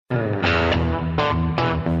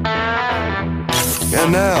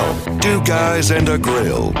And now, two guys and a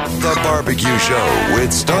grill, the barbecue show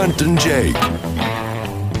with Stunt and Jake.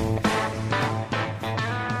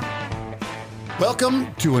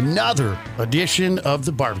 Welcome to another edition of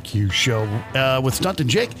the barbecue show with Stunt and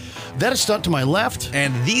Jake. That is Stunt to my left.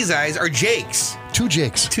 And these eyes are Jake's. Two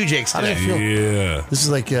Jakes. Two Jakes How today. does it feel? Yeah. This is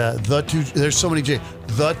like the two, there's so many Jakes.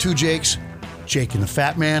 The two Jakes, Jake and the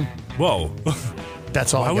Fat Man. Whoa.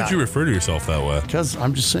 That's all Why I got. would you refer to yourself that way? Because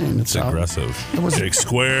I'm just saying. It's aggressive. Jake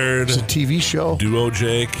Squared. It's a TV show. Duo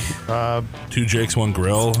Jake. Two Jakes, one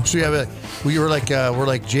grill. So you have we're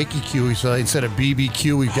like Jakey Q. So instead of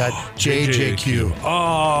BBQ, we've got JJQ.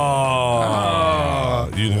 Oh.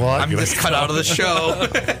 What? I'm just cut out of the show.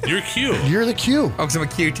 You're cute. You're the Q. Oh, because I'm a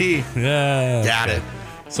QT. Yeah. Got it.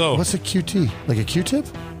 So. What's a QT? Like a Q-tip?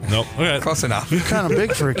 Nope. Okay. Close enough. You're kind of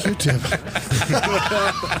big for a Q-tip.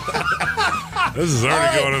 This is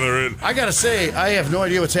already going in the room. I gotta say, I have no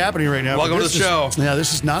idea what's happening right now. Welcome to the show. Yeah,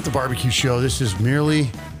 this is not the barbecue show. This is merely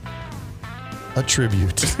a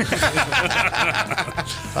tribute.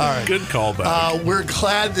 All right. Good callback. We're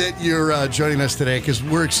glad that you're joining us today because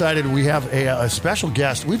we're excited. We have a special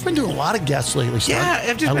guest. We've been doing a lot of guests lately. Yeah,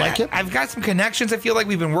 I like it. I've got some connections. I feel like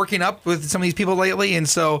we've been working up with some of these people lately, and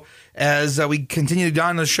so as we continue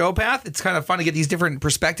down the show path, it's kind of fun to get these different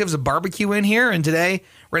perspectives of barbecue in here. And today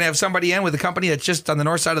we're gonna have somebody in with a company that's just on the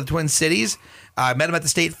north side of the Twin Cities. I met him at the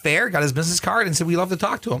state fair, got his business card, and said we'd love to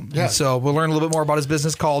talk to him. Yeah. And so we'll learn a little bit more about his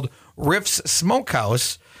business called Riffs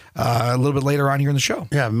Smokehouse a little bit later on here in the show.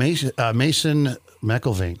 Yeah, Mason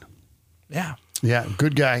McElvain. Yeah. Yeah,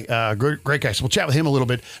 good guy, great guy. So we'll chat with him a little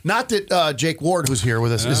bit. Not that Jake Ward, who's here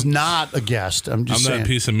with us, is not a guest. I'm just saying. that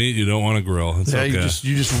piece of meat you don't want to grill. It's okay.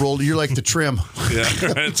 you just rolled. You're like the trim. Yeah,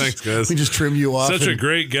 right. Thanks, guys. We just trim you off. Such a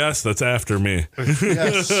great guest that's after me.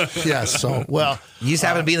 Yes. So, well. You just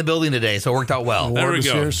happened to be in the building today, so it worked out well. There Ward we was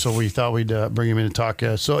go. here, so we thought we'd bring him in and talk.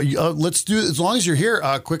 So let's do, as long as you're here,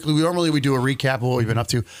 quickly, we do a recap of what we've been up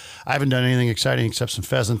to. I haven't done anything exciting except some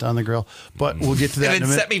pheasant on the grill, but we'll get to that And in a then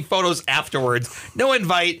minute. sent me photos afterwards. No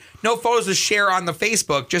invite, no photos to share on the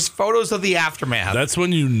Facebook, just photos of the aftermath. That's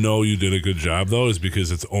when you know you did a good job, though, is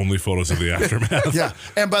because it's only photos of the aftermath. Yeah,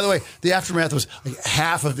 and by the way, the aftermath was like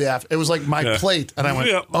half of the It was like my plate, and I went,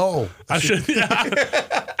 Yeah. "Oh, I should.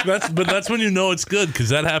 That's when you know it's good, because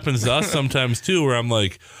that happens to us sometimes too, where I'm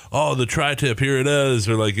like, oh, the tri-tip, here it is,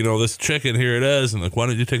 or like, this chicken, here it is, and like, why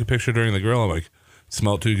don't you take a picture during the grill? I'm like,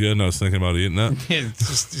 smelled too good, and I was thinking about eating that.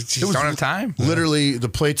 Just don't have time. Literally, the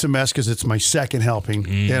plate's a mess because it's my second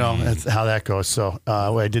helping. That's how that goes. So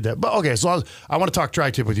I did that. But okay, as long as I want to talk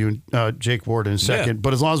tri-tip with you, Jake Ward, in a second. Yeah.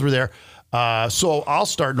 But as long as we're there, so I'll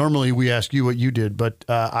start. Normally, we ask you what you did, but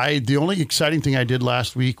the only exciting thing I did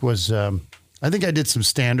last week was I think I did some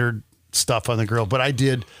standard stuff on the grill, but I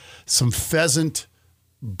did some pheasant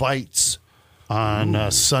bites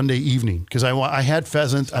on Sunday evening because I had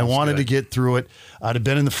pheasant. I wanted to get through it. I'd have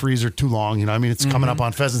been in the freezer too long. It's coming up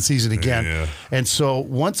on pheasant season again. Yeah. And so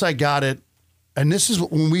once I got it, and this is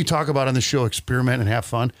when we talk about on the show, experiment and have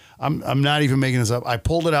fun. I'm not even making this up. I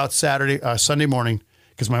pulled it out Sunday morning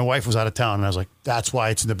because my wife was out of town, and I was like, that's why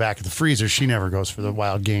it's in the back of the freezer. She never goes for the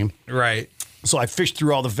wild game. Right. So I fished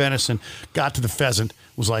through all the venison, got to the pheasant,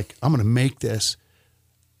 was like, I'm going to make this.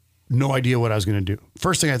 No idea what I was going to do.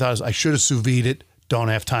 First thing I thought is I should have sous vide it. Don't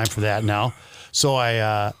have time for that now. So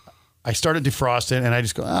I started defrosting, and I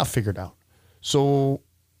just go, I'll figure it out. So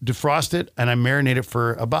defrost it, and I marinate it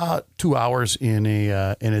for about 2 hours in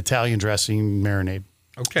an Italian dressing marinade.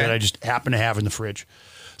 Okay. That I just happen to have in the fridge.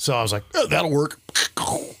 So I was like, oh, that'll work.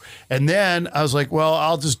 And then I was like, well,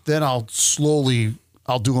 I'll do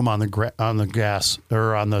them on the gas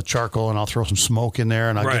or on the charcoal, and I'll throw some smoke in there,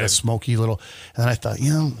 and I'll get a smoky little. And then I thought,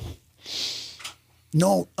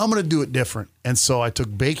 no, I'm going to do it different. And so I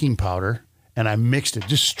took baking powder and I mixed it,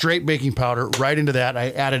 just straight baking powder right into that. I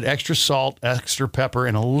added extra salt, extra pepper,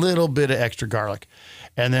 and a little bit of extra garlic.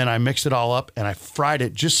 And then I mixed it all up and I fried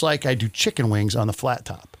it just like I do chicken wings on the flat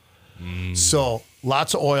top. So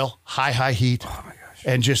lots of oil, high heat,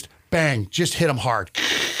 and just bang, just hit them hard.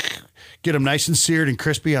 Get them nice and seared and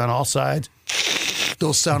crispy on all sides.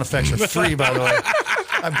 Those sound effects are free, by the way.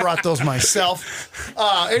 I brought those myself.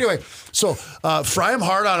 Anyway, so fry them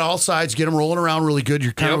hard on all sides. Get them rolling around really good.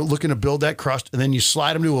 You're kind of looking to build that crust. And then you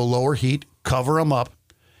slide them to a lower heat, cover them up,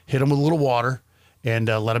 hit them with a little water, and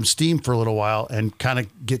let them steam for a little while and kind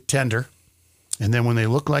of get tender. And then when they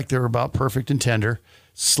look like they're about perfect and tender,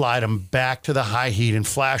 slide them back to the high heat and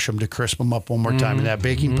flash them to crisp them up one more time. And that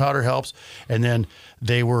baking powder helps. And then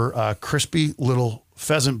they were crispy little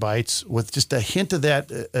pheasant bites with just a hint of that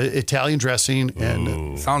Italian dressing.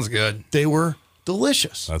 And sounds good. They were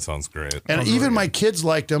delicious. That sounds great. And even my kids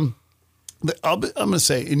liked them. I'm going to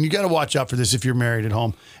say, and you got to watch out for this if you're married at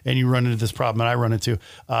home and you run into this problem, and I run into,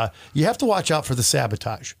 you have to watch out for the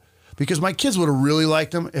sabotage. Because my kids would have really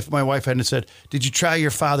liked them if my wife hadn't said, "Did you try your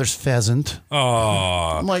father's pheasant?" Oh,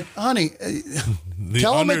 I'm like, honey,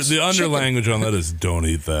 the under language on that is don't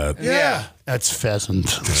eat that. Yeah, that's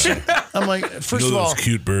pheasant. I'm like, first of all, those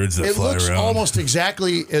cute birds that fly looks around. almost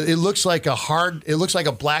exactly. It looks like it looks like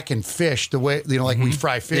a blackened fish. The way like we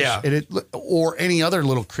fry fish, and or any other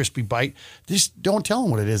little crispy bite. Just don't tell them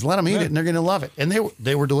what it is. Let them eat it, and they're going to love it. And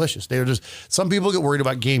they were delicious. They were just. Some people get worried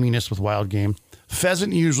about gaminess with wild game.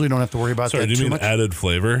 Pheasant, you usually don't have to worry about that do you too mean much. Added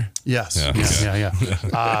flavor? Yes.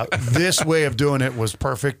 Yeah. This way of doing it was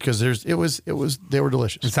perfect because they were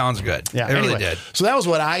delicious. It sounds good. Yeah. It really did. So that was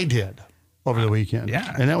what I did over the weekend.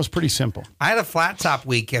 Yeah. And that was pretty simple. I had a flat top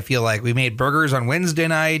week, I feel like. We made burgers on Wednesday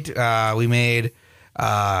night. We made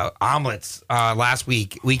omelets last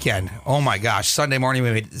weekend. Oh, my gosh. Sunday morning,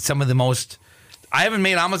 we made some of the most... I haven't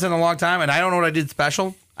made omelets in a long time, and I don't know what I did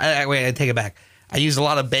special. Wait, I take it back. I used a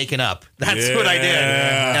lot of bacon up. That's what I did.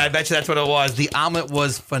 And I bet you that's what it was. The omelet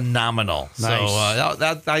was phenomenal. Nice. So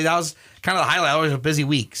that was kind of the highlight. It was a busy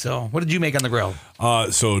week. So what did you make on the grill?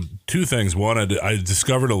 So two things. One, I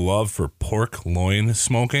discovered a love for pork loin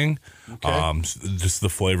smoking. Okay. Just the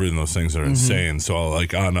flavor in those things are insane. So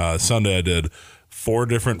like on Sunday, I did 4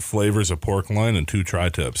 different flavors of pork loin and 2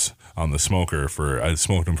 tri-tips on the smoker. I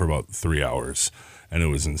smoked them for about 3 hours. And it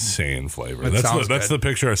was insane flavor. That's the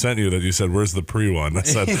picture I sent you that you said, "Where's the pre one?" I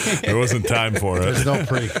said there wasn't time for it. There's no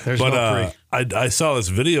pre. I saw this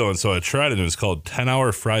video, and so I tried it. It was called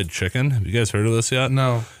 10-hour fried chicken. Have you guys heard of this yet?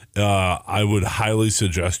 No. I would highly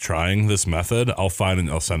suggest trying this method. I'll find it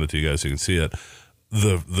and I'll send it to you guys so you can see it.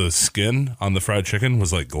 The skin on the fried chicken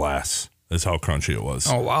was like glass. That's how crunchy it was.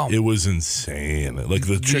 Oh, wow. It was insane. Like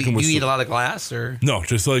the chicken was... You eat a lot of glass, or...? No,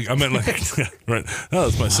 just like, I meant like, right. Oh,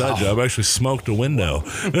 that's my side job. I actually smoked a window.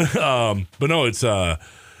 But no, it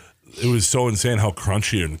was so insane how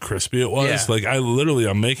crunchy and crispy it was. Yeah. Like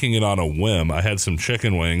I'm making it on a whim. I had some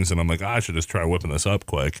chicken wings and I'm like, I should just try whipping this up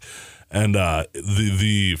quick. And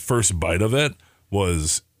the first bite of it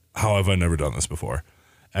was, how have I never done this before?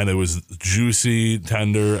 And it was juicy,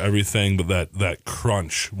 tender, everything, but that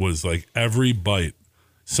crunch was like every bite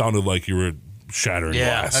sounded like you were shattering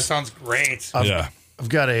glass. That sounds great. I've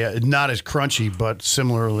got a not as crunchy, but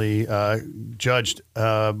similarly judged.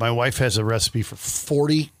 My wife has a recipe for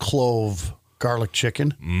 40 clove garlic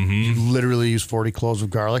chicken. You literally use 40 cloves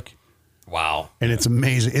of garlic. Wow. And it's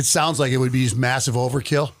amazing. It sounds like it would be massive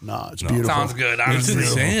overkill. No, it's beautiful. Sounds good. It's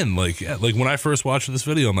insane. Like when I first watched this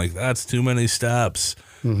video, I'm like, that's too many steps.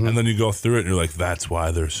 And then you go through it and you're like, that's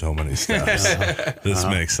why there's so many steps. This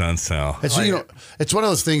makes sense now. It's, it's one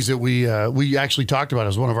of those things that we actually talked about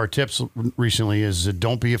as one of our tips recently is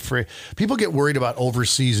don't be afraid. People get worried about over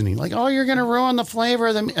seasoning. Like, oh, you're going to ruin the flavor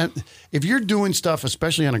of them. If you're doing stuff,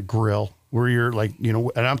 especially on a grill where you're like,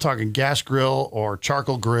 and I'm talking gas grill or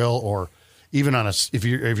charcoal grill or even on if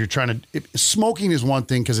you're trying to, smoking is one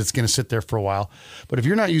thing because it's going to sit there for a while. But if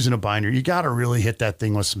you're not using a binder, you got to really hit that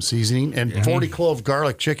thing with some seasoning. And 40 clove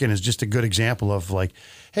garlic chicken is just a good example of like,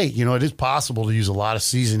 hey, it is possible to use a lot of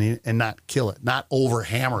seasoning and not kill it, not over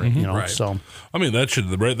hammer it, Right. So, I mean, that should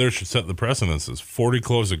set the precedence. 40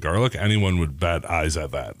 cloves of garlic, anyone would bat eyes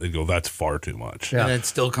at that. They'd go, that's far too much. And it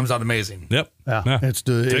still comes out amazing. Yep. yeah.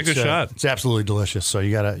 Take a shot. It's absolutely delicious. So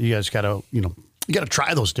you guys gotta, you got to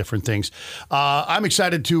try those different things. I'm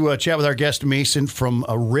excited to chat with our guest, Mason, from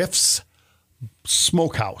Riffs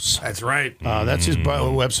Smokehouse. That's right. That's his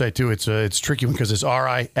website, too. It's tricky one because it's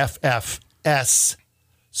RIFFS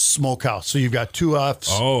Smokehouse. So you've got 2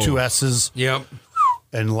 F's, 2 S's. Yep.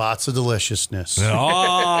 And lots of deliciousness. A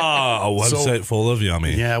website full of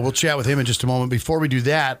yummy. Yeah, we'll chat with him in just a moment. Before we do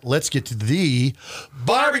that, let's get to the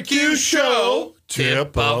Barbecue Show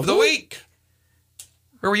Tip of the Week.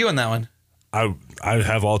 Where were you in that one? I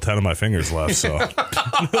have all 10 of my fingers left, so. Tip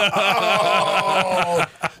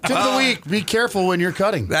of the week, be careful when you're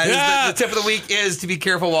cutting. That is the tip of the week is to be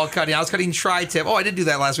careful while cutting. I was cutting tri-tip. Oh, I did do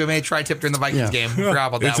that last week. I made a tri-tip during the Vikings game. Forgot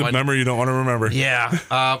about that It's a one. memory you don't want to remember. Yeah.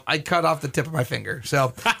 I cut off the tip of my finger.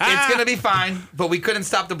 So it's going to be fine, but we couldn't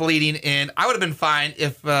stop the bleeding. And I would have been fine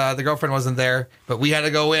if the girlfriend wasn't there, but we had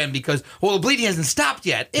to go in because, the bleeding hasn't stopped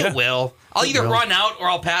yet. It will. I'll either run out or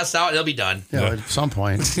I'll pass out and it'll be done. Yeah, at some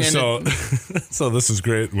point. So this is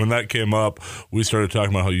great. When that came up, we started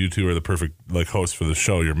talking about how you two are the perfect host for the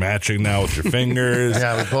show. You're matching now with your fingers.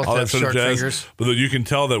 Yeah, we both have short fingers. But you can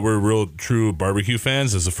tell that we're real true barbecue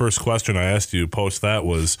fans. As the first question I asked you post that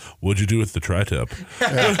was, what'd you do with the tri-tip?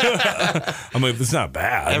 I'm like, that's not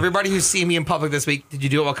bad. Everybody who's seen me in public this week, did you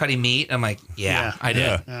do it while cutting meat? I'm like, yeah. I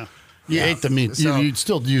did. Yeah. You ate the meat. So- you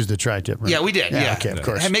still used the tri-tip, right? Yeah, we did. Yeah. Okay, of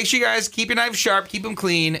course. And make sure you guys keep your knives sharp, keep them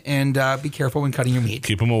clean, and be careful when cutting your meat.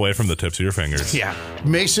 Keep them away from the tips of your fingers. Yeah.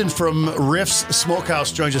 Mason from Riffs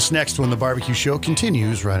Smokehouse joins us next when the barbecue show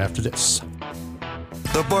continues right after this.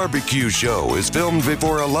 The BBQ Show is filmed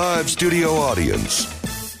before a live studio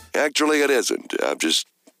audience. Actually, it isn't. I've just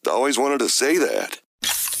always wanted to say that.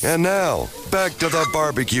 And now, back to the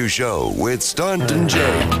BBQ Show with Stunt and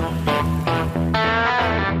Jake.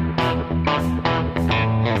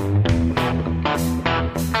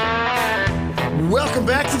 Welcome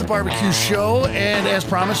back to the barbecue show, and as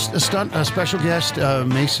promised, a special guest,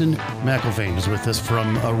 Mason McIlvaine, is with us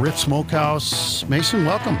from Riffs Smokehouse. Mason,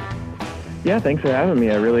 welcome. Yeah, thanks for having me.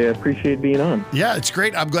 I really appreciate being on. Yeah, it's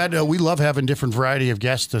great. I'm glad we love having different variety of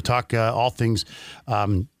guests to talk all things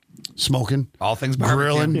smoking, All things barbecue.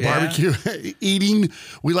 grilling, Yeah. barbecue, eating.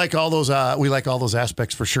 We like all those. We like all those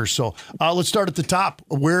aspects for sure. So let's start at the top.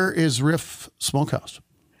 Where is Riff Smokehouse?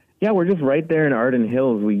 Yeah, we're just right there in Arden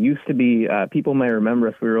Hills. We used to be, people might remember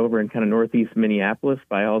us, we were over in kind of northeast Minneapolis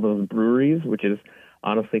by all those breweries, which is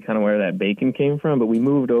honestly kind of where that bacon came from. But we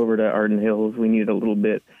moved over to Arden Hills. We needed a little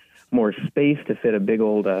bit more space to fit a big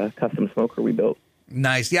old custom smoker we built.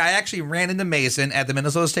 Nice. Yeah, I actually ran into Mason at the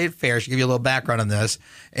Minnesota State Fair. Should give you a little background on this.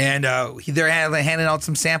 And they're handing out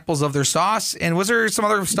some samples of their sauce. And was there some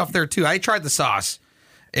other stuff there too? I tried the sauce,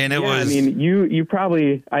 and it was. I mean, you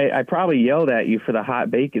probably I probably yelled at you for the hot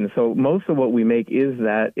bacon. So most of what we make is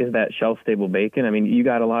that shelf stable bacon. I mean, you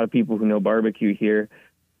got a lot of people who know barbecue here.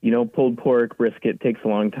 You know, pulled pork, brisket takes a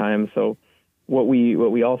long time. So what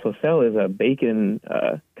we also sell is a bacon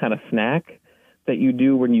kind of snack that you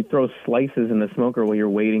do when you throw slices in the smoker while you're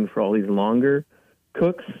waiting for all these longer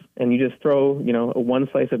cooks, and you just throw, one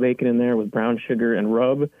slice of bacon in there with brown sugar and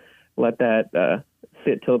rub, let that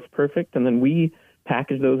sit till it's perfect, and then we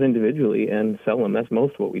package those individually and sell them. That's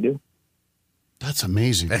most of what we do. That's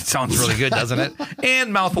amazing. That sounds really good, doesn't it?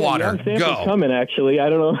 And mouth water. Samples Go. coming, actually. I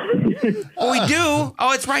don't know. Oh, we do?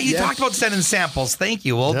 Oh, it's right. You Yes. talked about sending samples. Thank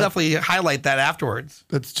you. We'll definitely highlight that afterwards.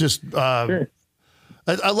 That's just. Sure.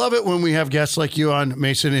 I love it when we have guests like you on,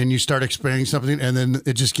 Mason, and you start explaining something, and then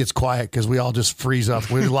it just gets quiet because we all just freeze up.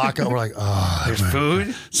 We lock up. We're like, oh, There's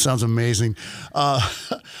food. sounds amazing.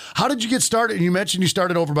 How did you get started? You mentioned you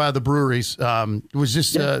started over by the breweries. Was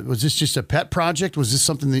this just a pet project? Was this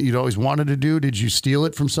something that you'd always wanted to do? Did you steal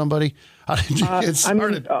it from somebody? How did you get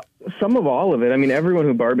started? Some of all of it. I mean, everyone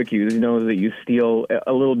who barbecues knows that you steal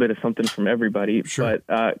a little bit of something from everybody. Sure.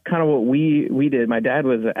 But kind of what we did, my dad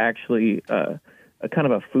was actually a kind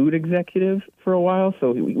of a food executive for a while.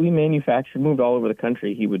 So we moved all over the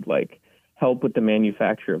country. He would help with the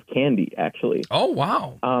manufacture of candy, actually. Oh,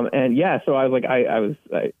 wow. And yeah, so I was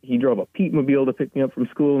he drove a Pete-mobile to pick me up from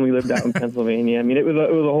school when we lived out in Pennsylvania. I mean, it was a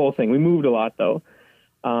whole thing. We moved a lot though.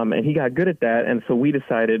 And he got good at that. And so we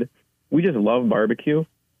decided we just love barbecue,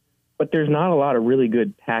 but there's not a lot of really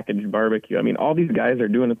good packaged barbecue. I mean, all these guys are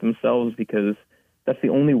doing it themselves because that's the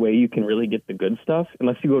only way you can really get the good stuff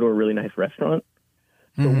unless you go to a really nice restaurant.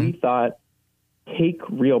 So we thought, take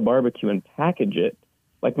real barbecue and package it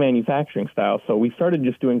like manufacturing style. So we started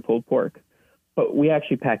just doing pulled pork, but we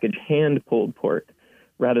actually package hand pulled pork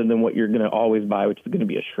rather than what you're going to always buy, which is going to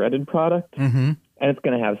be a shredded product. And it's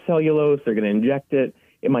going to have cellulose. They're going to inject it.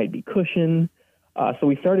 It might be cushion. So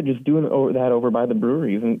we started just doing that over by the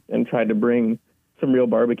breweries and tried to bring some real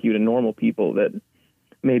barbecue to normal people that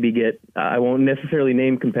maybe get, I won't necessarily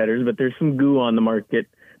name competitors, but there's some goo on the market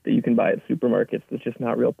that you can buy at supermarkets that's just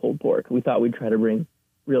not real pulled pork. We thought we'd try to bring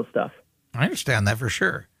real stuff. I understand that for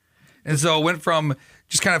sure. And so it went from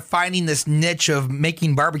just kind of finding this niche of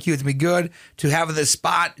making barbecue to be good to having this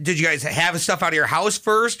spot. Did you guys have stuff out of your house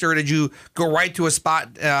first, or did you go right to a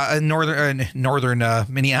spot in northern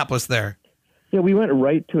Minneapolis there? Yeah, we went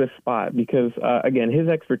right to a spot because, again, his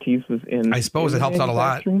expertise was in... I suppose it helps out a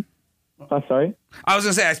lot. Sorry? I was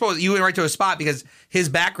going to say, I suppose you went right to a spot because his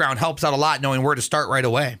background helps out a lot knowing where to start right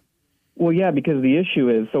away. Well, yeah, because the issue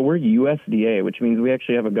is, so we're USDA, which means we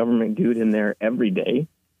actually have a government dude in there every day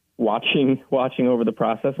watching over the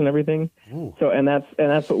process and everything. Ooh. So, and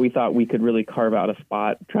that's what we thought we could really carve out a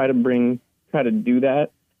spot, try to do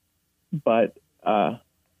that, but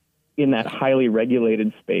in that highly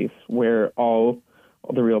regulated space where all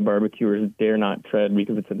the real barbecuers dare not tread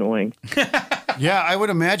because it's annoying. Yeah, I would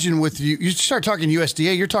imagine with you start talking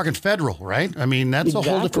USDA, you're talking federal, right? I mean, that's a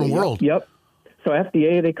whole different world. Yep. So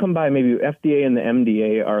FDA, they come by, maybe FDA and the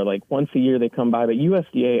MDA are like once a year they come by, but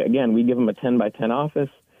USDA, again, we give them a 10 by 10 office.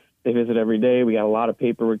 They visit every day. We got a lot of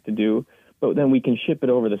paperwork to do, but then we can ship it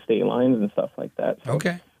over the state lines and stuff like that. So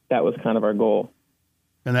okay. That was kind of our goal.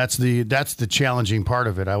 And that's the challenging part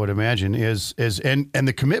of it, I would imagine, is and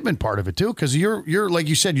the commitment part of it too, because you're like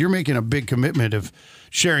you said, you're making a big commitment of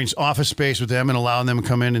sharing office space with them and allowing them to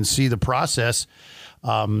come in and see the process.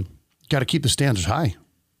 Got to keep the standards high.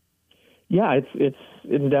 Yeah, it's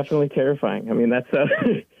definitely terrifying. I mean, that's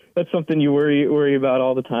that's something you worry about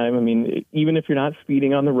all the time. I mean, even if you're not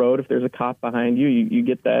speeding on the road, if there's a cop behind you, you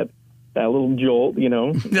get that little jolt, you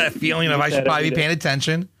know, that feeling of I should probably be paying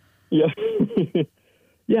attention. Yeah.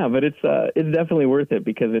 Yeah, but it's definitely worth it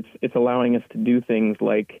because it's allowing us to do things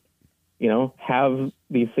like, you know, have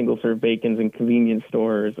these single serve bacons in convenience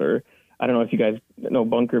stores, or I don't know if you guys know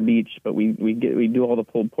Bunker Beach, but we do all the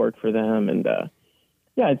pulled pork for them, and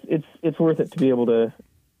yeah, it's worth it to be able to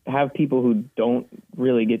have people who don't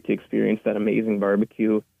really get to experience that amazing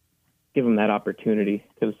barbecue, give them that opportunity,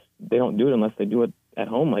 because they don't do it unless they do it at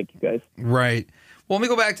home like you guys. Right. Well, let me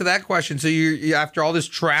go back to that question. So you after all this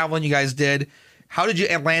traveling you guys did, how did you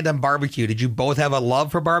land on barbecue? Did you both have a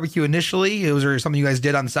love for barbecue initially? Was there something you guys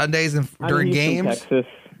did on Sundays and during games? From Texas.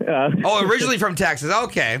 Originally from Texas.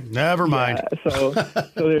 Okay. Never mind. Yeah, so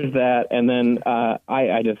there's that. And then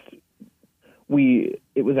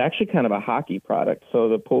it was actually kind of a hockey product. So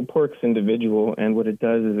the pulled pork's individual, and what it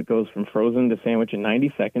does is it goes from frozen to sandwich in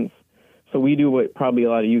 90 seconds. So we do what probably a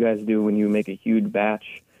lot of you guys do when you make a huge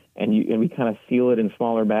batch, and we kind of seal it in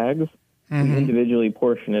smaller bags. Mm-hmm. We individually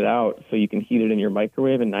portion it out so you can heat it in your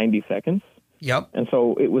microwave in 90 seconds. Yep. And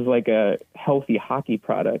so it was like a healthy hockey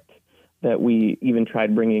product that we even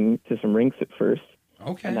tried bringing to some rinks at first.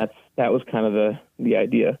 Okay. And that was kind of the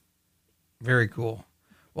idea. Very cool.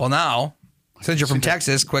 Well, now, since you're from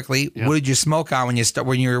Texas, quickly, Yep. What did you smoke on when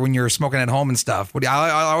you're smoking at home and stuff? I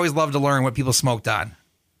always love to learn what people smoked on.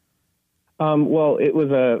 Well, it was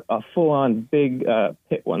a full-on big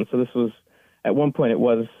pit one. So this was, at one point, it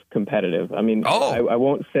was competitive. I mean, I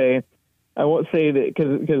won't say that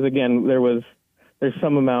because again, there's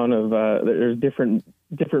some amount of there's different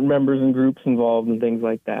members and groups involved and things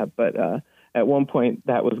like that. But at one point,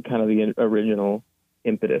 that was kind of the original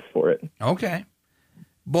impetus for it. Okay.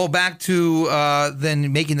 Well, back to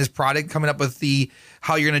then making this product, coming up with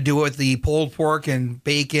how you're going to do it with the pulled pork and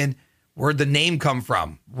bacon. Where'd the name come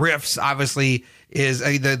from? Riffs obviously is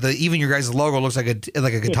even your guys' logo looks like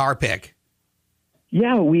a guitar pick.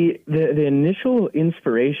 Yeah, the initial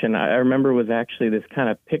inspiration I remember was actually this kind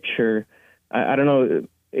of picture. I don't know,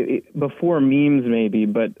 before memes maybe,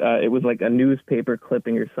 but it was like a newspaper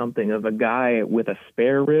clipping or something of a guy with a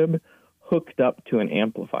spare rib hooked up to an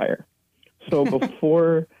amplifier. So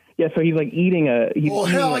before, so he's like eating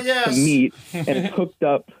some meat, and it's hooked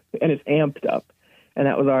up and it's amped up. And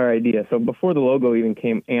that was our idea. So before the logo even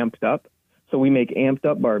came amped up, so we make amped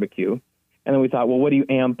up barbecue. And then we thought, well, what do you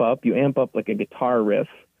amp up? You amp up like a guitar riff.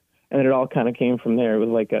 And then it all kind of came from there. It was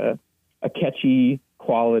like a catchy,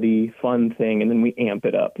 quality, fun thing. And then we amp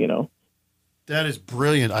it up, you know. That is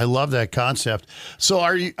brilliant. I love that concept. So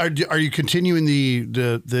are you continuing the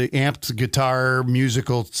amped guitar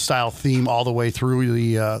musical style theme all the way through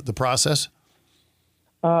the process?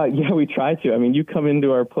 Yeah, we try to. I mean, you come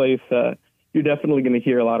into our place, you're definitely going to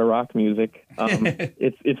hear a lot of rock music.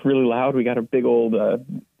 It's really loud. We got a big old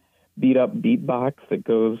beat up beatbox that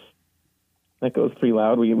goes pretty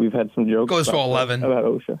loud. We've had some jokes. Goes to 11 about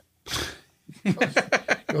OSHA.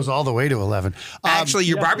 Goes all the way to 11. Actually,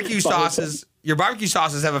 your barbecue sauces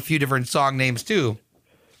have a few different song names too.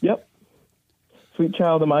 Yep. Sweet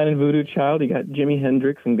Child of Mine and Voodoo Child. You got Jimi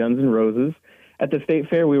Hendrix and Guns N' Roses. At the state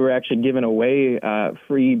fair, we were actually giving away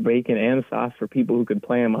free bacon and sauce for people who could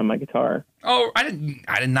play them on my guitar. Oh, I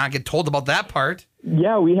did not get told about that part.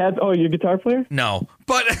 Yeah, we had. Oh, you're a guitar player? No,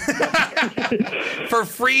 but for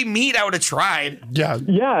free meat, I would have tried.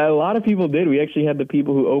 Yeah, a lot of people did. We actually had the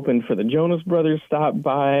people who opened for the Jonas Brothers stop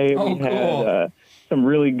by. Oh, we cool. had some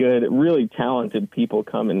really good, really talented people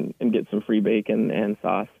come and get some free bacon and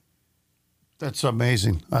sauce. That's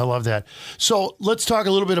amazing. I love that. So let's talk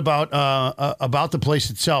a little bit about the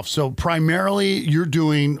place itself. So primarily, you're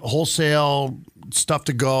doing wholesale stuff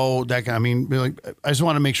to go. That I mean, like, I just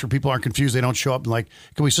want to make sure people aren't confused. They don't show up and like,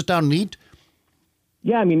 can we sit down and eat?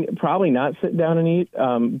 Yeah, I mean, probably not sit down and eat,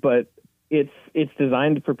 but it's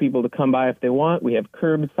designed for people to come by if they want. We have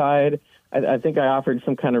curbside. I think I offered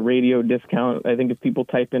some kind of radio discount. I think if people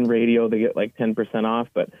type in radio, they get like 10% off.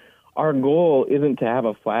 But our goal isn't to have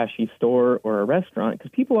a flashy store or a restaurant because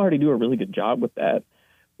people already do a really good job with that.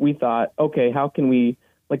 We thought, okay, how can we,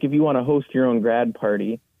 like if you want to host your own grad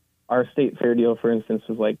party, our state fair deal, for instance,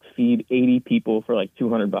 was like feed 80 people for like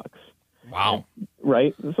 $200. Wow.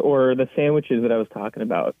 Right? Or the sandwiches that I was talking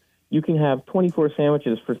about. You can have 24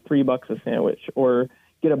 sandwiches for $3 a sandwich or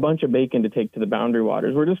get a bunch of bacon to take to the Boundary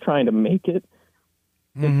Waters. We're just trying to make it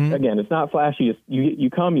Again, it's not flashy. You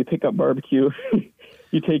come, you pick up barbecue,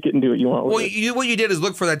 you take it and do what you want with it. What you did is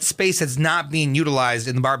look for that space that's not being utilized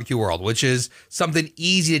in the barbecue world, which is something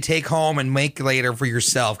easy to take home and make later for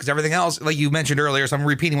yourself. Because everything else, like you mentioned earlier, so I'm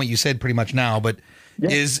repeating what you said pretty much now, but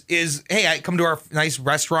is hey, I come to our nice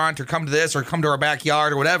restaurant or come to this or come to our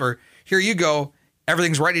backyard or whatever. Here you go.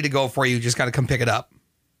 Everything's ready to go for you. You just got to come pick it up.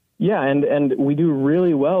 Yeah, and we do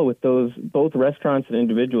really well with those, both restaurants and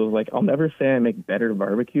individuals. Like, I'll never say I make better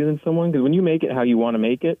barbecue than someone, because when you make it how you want to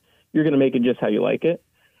make it, you're going to make it just how you like it.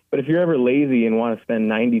 But if you're ever lazy and want to spend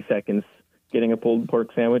 90 seconds getting a pulled pork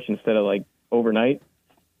sandwich instead of like overnight,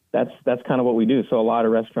 that's kind of what we do. So a lot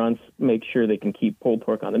of restaurants make sure they can keep pulled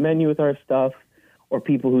pork on the menu with our stuff, or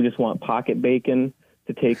people who just want pocket bacon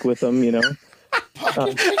to take with them, you know. I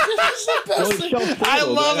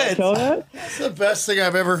love it. That's the best thing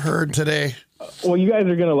I've ever heard today. Well, you guys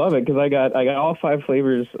are gonna love it because I got all 5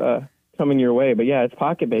 flavors coming your way. But yeah, it's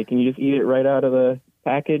pocket bacon. You just eat it right out of the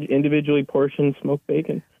package, individually portioned smoked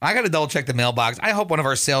bacon. I got to double check the mailbox. I hope one of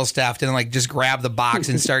our sales staff didn't like just grab the box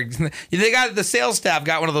and start. The sales staff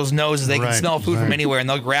got one of those noses. They can smell food from anywhere, and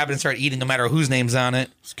they'll grab it and start eating no matter whose name's on it.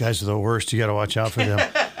 These guys are the worst. You got to watch out for them.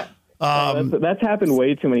 That's happened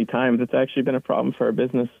way too many times. It's actually been a problem for our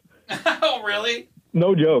business. Oh, really?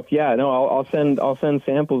 No joke. Yeah, no, I'll send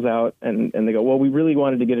samples out, and they go, well, we really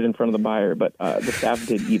wanted to get it in front of the buyer, but the staff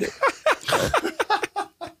did eat it.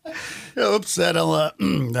 Oops, that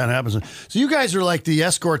happens. So you guys are like the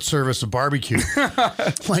escort service of barbecue.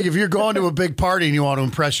 Like if you're going to a big party and you want to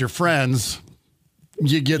impress your friends,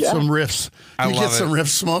 you get some Riffs. You get some Riffs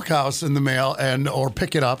Smokehouse in the mail, or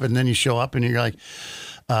pick it up, and then you show up and you're like,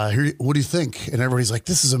 here, what do you think? And everybody's like,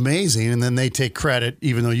 this is amazing. And then they take credit,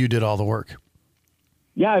 even though you did all the work.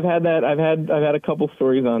 Yeah, I've had that. I've had a couple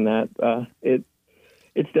stories on that.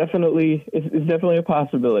 It's definitely a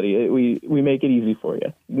possibility. We make it easy for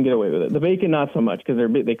you. You can get away with it. The bacon, not so much, because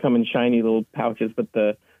they come in shiny little pouches. But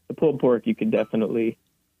the pulled pork, you could definitely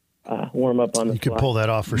warm up on the. You could pull that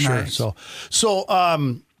off for sure. So,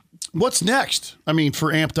 what's next? I mean,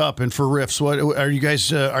 for Amped Up and for Riffs, what are you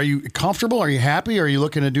guys? Are you comfortable? Are you happy? Are you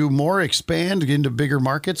looking to do more, expand into bigger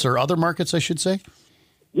markets or other markets? I should say.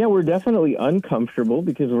 Yeah, we're definitely uncomfortable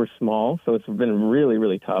because we're small, so it's been really,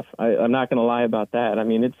 really tough. I'm not going to lie about that. I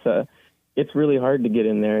mean, it's really hard to get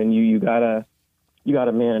in there, and you gotta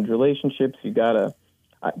manage relationships. You gotta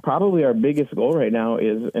probably our biggest goal right now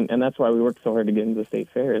is, and that's why we work so hard to get into the state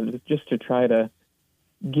fair, is just to try to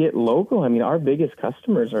get local. I mean, our biggest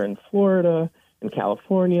customers are in Florida and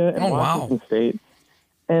California and Washington State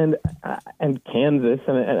and Kansas,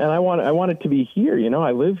 and I want it to be here. You know,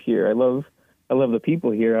 I live here. I love the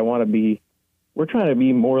people here. We're trying to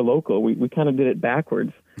be more local. We kind of did it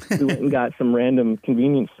backwards. We went and got some random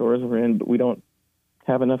convenience stores we're in, but we don't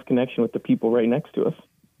have enough connection with the people right next to us.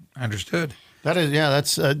 Understood. That is,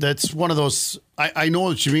 that's one of those. I know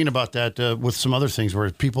what you mean about that with some other things where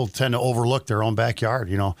people tend to overlook their own backyard.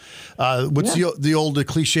 You know, the old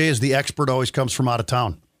cliche is the expert always comes from out of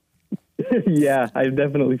town. Yeah, I've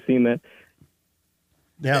definitely seen that.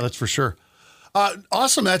 Yeah, that's for sure.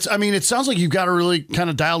 Awesome. It sounds like you've got it really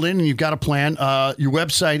kind of dialed in and you've got a plan. Your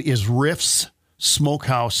website is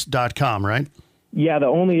riffssmokehouse.com, right? Yeah, the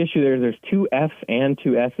only issue there's 2 F's and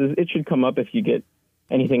 2 S's. It should come up if you get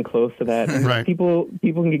anything close to that. Right. People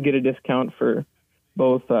can get a discount for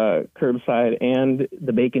both curbside, and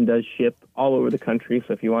the bacon does ship all over the country.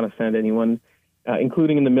 So if you want to send anyone,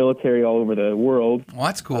 including in the military all over the world. Well,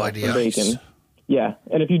 that's a cool idea. Bacon. Yeah,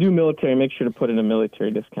 and if you do military, make sure to put in a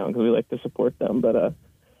military discount because we like to support them. But,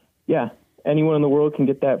 yeah, anyone in the world can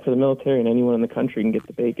get that for the military, and anyone in the country can get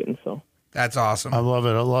the bacon. So that's awesome. I love it.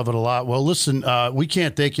 I love it a lot. Well, listen, we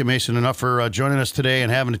can't thank you, Mason, enough for joining us today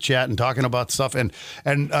and having a chat and talking about stuff and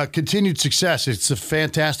continued success. It's a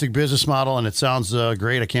fantastic business model, and it sounds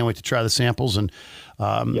great. I can't wait to try the samples. And,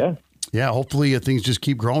 hopefully things just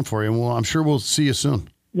keep growing for you. And I'm sure we'll see you soon.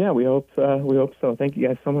 Yeah, we hope so. Thank you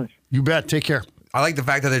guys so much. You bet. Take care. I like the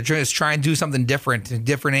fact that they're just trying to do something different,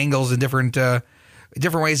 different angles and different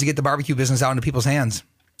ways to get the barbecue business out into people's hands.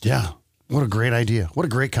 Yeah. What a great idea. What a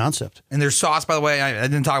great concept. And their sauce, by the way, I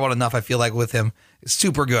didn't talk about enough, I feel like, with him. It's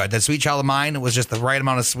super good. That Sweet Child of Mine was just the right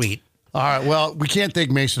amount of sweet. All right. Well, we can't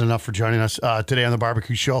thank Mason enough for joining us today on the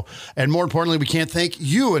BBQ Show. And more importantly, we can't thank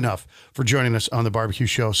you enough for joining us on the BBQ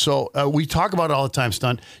Show. So we talk about it all the time,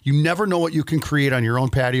 Stunt. You never know what you can create on your own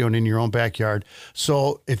patio and in your own backyard.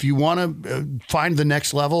 So if you want to find the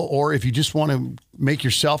next level, or if you just want to make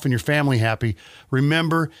yourself and your family happy,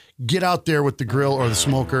 remember, get out there with the grill or the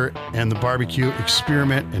smoker and the barbecue,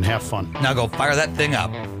 experiment, and have fun. Now go fire that thing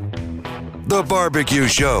up. The BBQ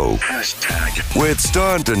Show with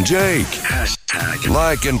Stunt and Jake.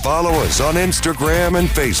 Like and follow us on Instagram and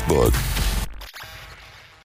Facebook.